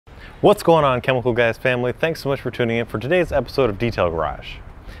What's going on, Chemical Guys family? Thanks so much for tuning in for today's episode of Detail Garage.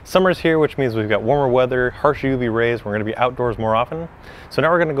 Summer's here, which means we've got warmer weather, harsher UV rays, we're going to be outdoors more often. So now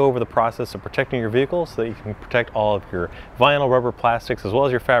we're going to go over the process of protecting your vehicle so that you can protect all of your vinyl, rubber, plastics, as well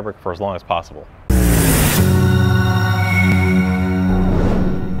as your fabric for as long as possible.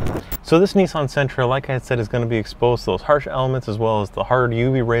 So this Nissan Sentra, like I said, is going to be exposed to those harsh elements as well as the hard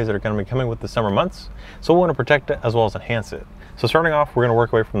UV rays that are going to be coming with the summer months. So we want to protect it as well as enhance it. So starting off, we're going to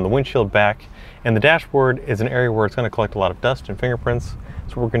work away from the windshield back, and the dashboard is an area where it's going to collect a lot of dust and fingerprints.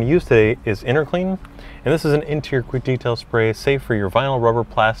 So what we're going to use today is InnerClean, and this is an interior quick detail spray safe for your vinyl, rubber,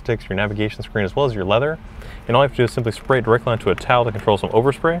 plastics, your navigation screen, as well as your leather. And all you have to do is simply spray it directly onto a towel to control some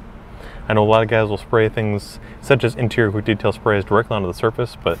overspray. I know a lot of guys will spray things such as interior quick detail sprays directly onto the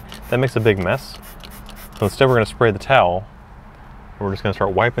surface, but that makes a big mess. So instead we're going to spray the towel. We're just going to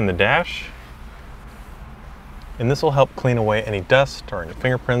start wiping the dash. And this will help clean away any dust or any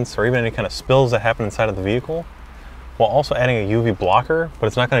fingerprints or even any kind of spills that happen inside of the vehicle, while also adding a UV blocker, but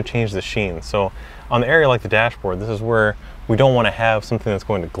it's not going to change the sheen. So on the area like the dashboard, this is where we don't want to have something that's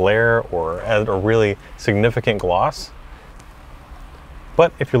going to glare or add a really significant gloss.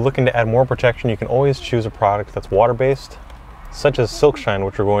 But if you're looking to add more protection, you can always choose a product that's water-based, such as Silk Shine,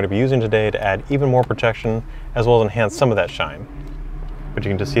 which we're going to be using today to add even more protection, as well as enhance some of that shine. But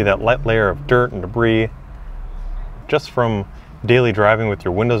you can just see that light layer of dirt and debris just from daily driving with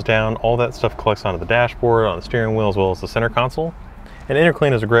your windows down. All that stuff collects onto the dashboard, on the steering wheel, as well as the center console. And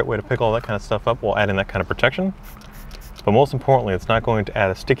InnerClean is a great way to pick all that kind of stuff up while adding that kind of protection. But most importantly, it's not going to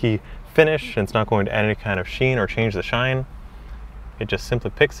add a sticky finish, and it's not going to add any kind of sheen or change the shine. It just simply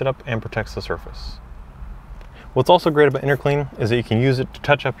picks it up and protects the surface. What's also great about InnerClean is that you can use it to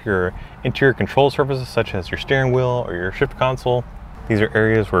touch up your interior control surfaces, such as your steering wheel or your shift console. These are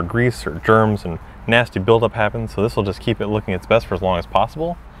areas where grease or germs and nasty buildup happens, so this will just keep it looking its best for as long as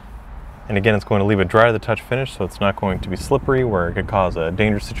possible. And again, it's going to leave it dry to the touch finish, so it's not going to be slippery where it could cause a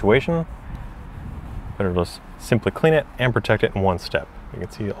dangerous situation. But it'll just simply clean it and protect it in one step. You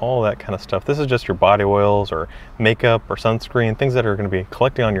can see all that kind of stuff. This is just your body oils or makeup or sunscreen, things that are going to be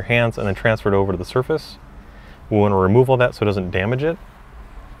collecting on your hands and then transferred over to the surface. We want to remove all that so it doesn't damage it.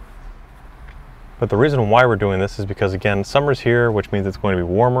 But the reason why we're doing this is because, again, summer's here, which means it's going to be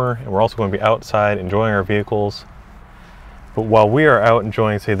warmer, and we're also going to be outside enjoying our vehicles. But while we are out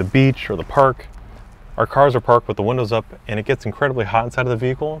enjoying, say, the beach or the park, our cars are parked with the windows up, and it gets incredibly hot inside of the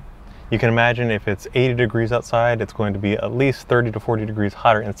vehicle. You can imagine if it's 80 degrees outside, it's going to be at least 30 to 40 degrees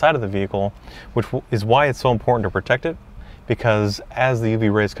hotter inside of the vehicle, which is why it's so important to protect it. Because as the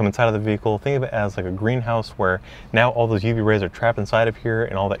UV rays come inside of the vehicle, think of it as like a greenhouse where now all those UV rays are trapped inside of here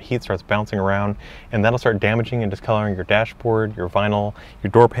and all that heat starts bouncing around, and that'll start damaging and discoloring your dashboard, your vinyl,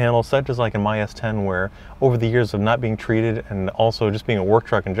 your door panels, such as like in my S10, where over the years of not being treated and also just being a work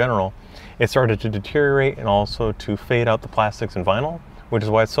truck in general, it started to deteriorate and also to fade out the plastics and vinyl, which is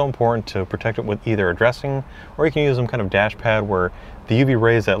why it's so important to protect it with either a dressing, or you can use some kind of dash pad where the UV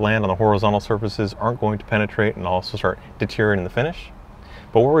rays that land on the horizontal surfaces aren't going to penetrate and also start deteriorating the finish.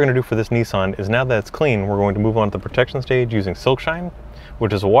 But what we're going to do for this Nissan is, now that it's clean, we're going to move on to the protection stage using Silk Shine,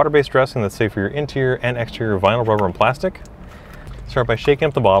 which is a water-based dressing that's safe for your interior and exterior vinyl, rubber, and plastic. Start by shaking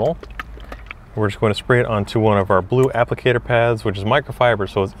up the bottle. We're just going to spray it onto one of our blue applicator pads, which is microfiber,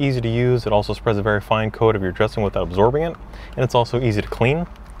 so it's easy to use. It also spreads a very fine coat of your dressing without absorbing it, and it's also easy to clean.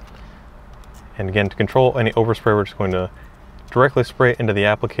 And again, to control any overspray, we're just going to directly spray it into the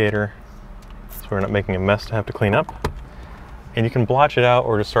applicator so we're not making a mess to have to clean up. And you can blotch it out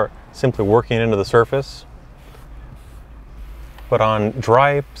or just start simply working it into the surface. But on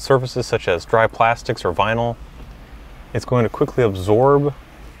dry surfaces such as dry plastics or vinyl, it's going to quickly absorb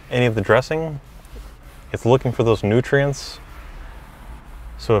any of the dressing. It's looking for those nutrients.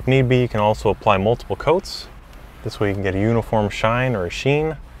 So if need be, you can also apply multiple coats. This way you can get a uniform shine or a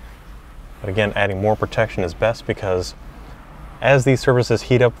sheen. But again, adding more protection is best, because as these surfaces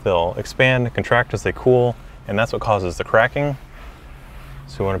heat up, they'll expand and contract as they cool, and that's what causes the cracking.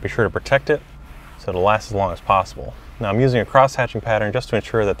 So we want to be sure to protect it so it'll last as long as possible. Now I'm using a cross-hatching pattern just to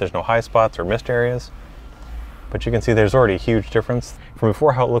ensure that there's no high spots or missed areas. But you can see there's already a huge difference from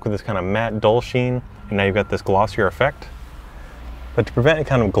before, how it looked with this kind of matte, dull sheen, and now you've got this glossier effect. But to prevent any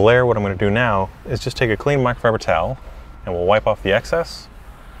kind of glare, what I'm going to do now is just take a clean microfiber towel and we'll wipe off the excess.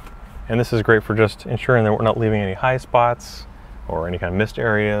 And this is great for just ensuring that we're not leaving any high spots or any kind of missed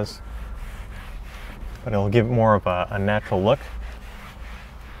areas. But it'll give it more of a natural look,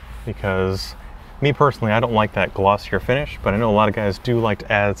 because me personally, I don't like that glossier finish, but I know a lot of guys do like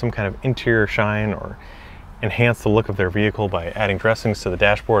to add some kind of interior shine or enhance the look of their vehicle by adding dressings to the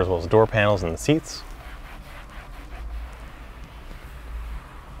dashboard as well as door panels and the seats.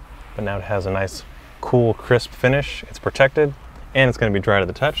 but now it has a nice, cool, crisp finish. It's protected, and it's going to be dry to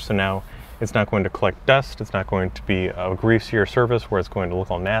the touch, so now it's not going to collect dust. It's not going to be a greasier surface where it's going to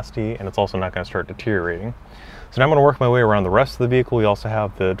look all nasty, and it's also not going to start deteriorating. So now I'm going to work my way around the rest of the vehicle. We also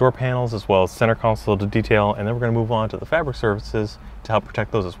have the door panels as well as center console to detail, and then we're going to move on to the fabric surfaces to help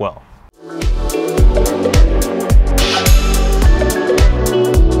protect those as well.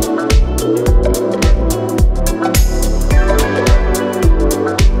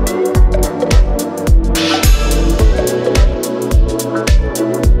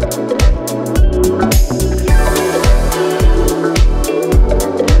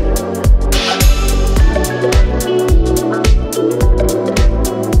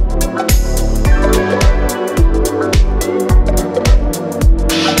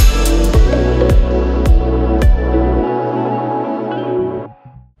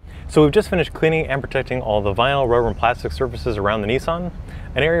 So we've just finished cleaning and protecting all the vinyl, rubber, and plastic surfaces around the Nissan.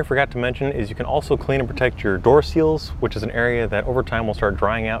 An area I forgot to mention is you can also clean and protect your door seals, which is an area that over time will start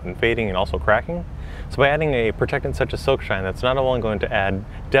drying out and fading and also cracking. So by adding a protectant such as Silk Shine, that's not only going to add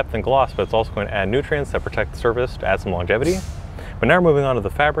depth and gloss, but it's also going to add nutrients that protect the surface to add some longevity. But now we're moving on to the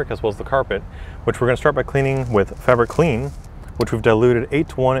fabric as well as the carpet, which we're going to start by cleaning with Fabric Clean, which we've diluted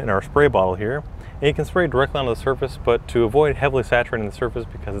 8:1 in our spray bottle here. And you can spray directly onto the surface, but to avoid heavily saturating the surface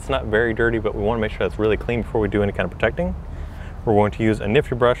because it's not very dirty, but we want to make sure it's really clean before we do any kind of protecting. We're going to use a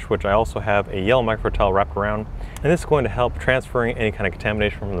nifty brush, which I also have a yellow micro towel wrapped around. And this is going to help transferring any kind of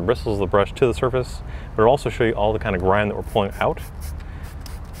contamination from the bristles of the brush to the surface, but it'll also show you all the kind of grime that we're pulling out.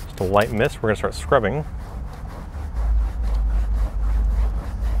 Just a light mist, we're going to start scrubbing.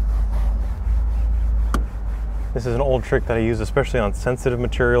 This is an old trick that I use especially on sensitive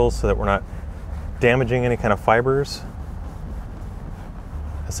materials so that we're not damaging any kind of fibers.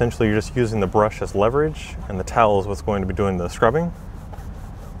 Essentially, you're just using the brush as leverage, and the towel is what's going to be doing the scrubbing.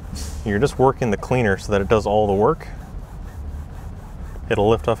 You're just working the cleaner so that it does all the work. It'll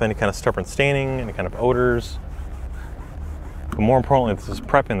lift off any kind of stubborn staining, any kind of odors. But more importantly, this is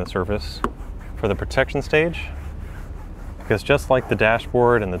prepping the surface for the protection stage. Because just like the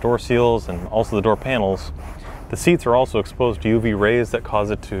dashboard and the door seals and also the door panels, the seats are also exposed to UV rays that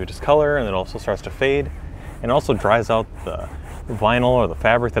cause it to discolor, and it also starts to fade, and also dries out the vinyl or the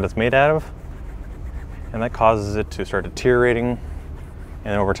fabric that it's made out of, and that causes it to start deteriorating,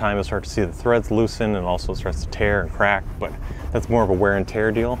 and over time you'll start to see the threads loosen and also starts to tear and crack, but that's more of a wear and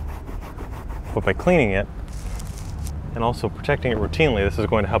tear deal. But by cleaning it and also protecting it routinely, this is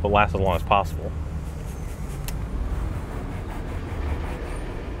going to help it last as long as possible.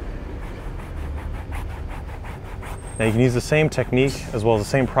 Now you can use the same technique as well as the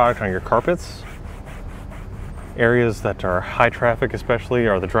same product on your carpets. Areas that are high traffic especially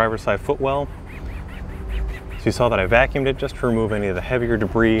are the driver's side footwell. So you saw that I vacuumed it just to remove any of the heavier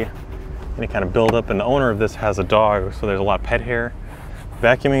debris, any kind of buildup, and the owner of this has a dog, so there's a lot of pet hair.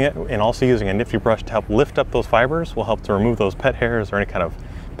 Vacuuming it and also using a nifty brush to help lift up those fibers will help to remove those pet hairs or any kind of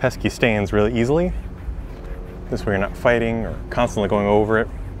pesky stains really easily. This way you're not fighting or constantly going over it.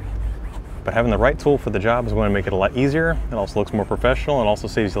 But having the right tool for the job is going to make it a lot easier. It also looks more professional and also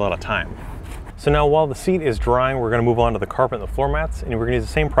saves you a lot of time. So now while the seat is drying, we're going to move on to the carpet and the floor mats, and we're going to use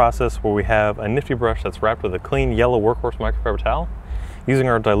the same process where we have a nifty brush that's wrapped with a clean yellow workhorse microfiber towel, using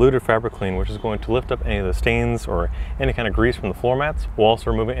our diluted Fabric Clean, which is going to lift up any of the stains or any kind of grease from the floor mats, while also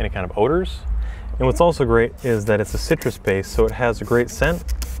removing any kind of odors. And what's also great is that it's a citrus base, so it has a great scent,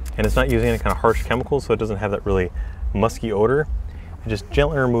 and it's not using any kind of harsh chemicals, so it doesn't have that really musky odor. It just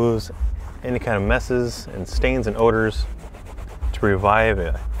gently removes any kind of messes and stains and odors to revive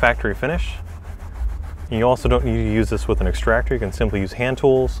a factory finish. And you also don't need to use this with an extractor. You can simply use hand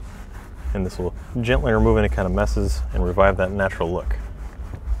tools, and this will gently remove any kind of messes and revive that natural look.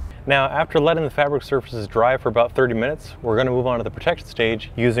 Now, after letting the fabric surfaces dry for about 30 minutes, we're going to move on to the protection stage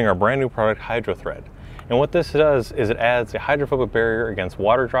using our brand new product, Hydro Thread. And what this does is it adds a hydrophobic barrier against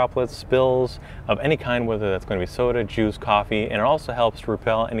water droplets, spills of any kind, whether that's going to be soda, juice, coffee, and it also helps to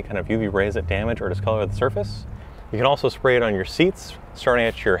repel any kind of UV rays that damage or discolor the surface. You can also spray it on your seats, starting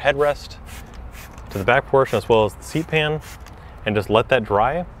at your headrest to the back portion as well as the seat pan, and just let that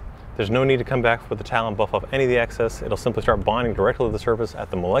dry. There's no need to come back with the towel and buff off any of the excess. It'll simply start bonding directly to the surface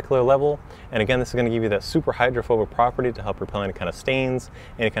at the molecular level. And again, this is going to give you that super hydrophobic property to help repel any kind of stains,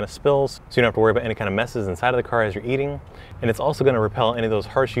 any kind of spills, so you don't have to worry about any kind of messes inside of the car as you're eating. And it's also going to repel any of those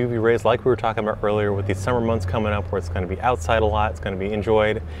harsh UV rays like we were talking about earlier with these summer months coming up where it's going to be outside a lot, it's going to be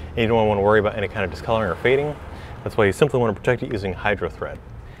enjoyed, and you don't want to worry about any kind of discoloring or fading. That's why you simply want to protect it using Hydro Thread.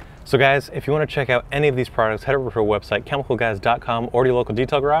 So guys, if you want to check out any of these products, head over to our website, chemicalguys.com, or your local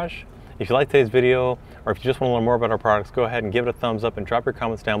detail garage. If you like today's video, or if you just want to learn more about our products, go ahead and give it a thumbs up and drop your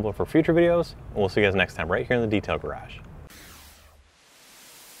comments down below for future videos. And we'll see you guys next time right here in the Detail Garage.